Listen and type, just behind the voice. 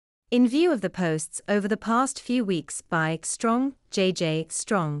In view of the posts over the past few weeks by Strong, JJ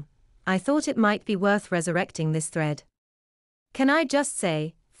Strong, I thought it might be worth resurrecting this thread. Can I just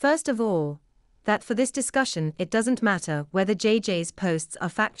say, first of all, that for this discussion it doesn't matter whether JJ's posts are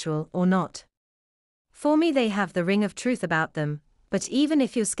factual or not. For me they have the ring of truth about them, but even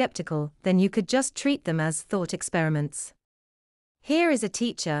if you're skeptical, then you could just treat them as thought experiments. Here is a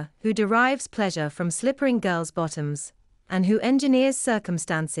teacher who derives pleasure from slippering girls' bottoms, and who engineers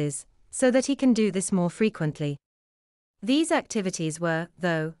circumstances so that he can do this more frequently. These activities were,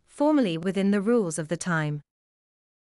 though, formally within the rules of the time.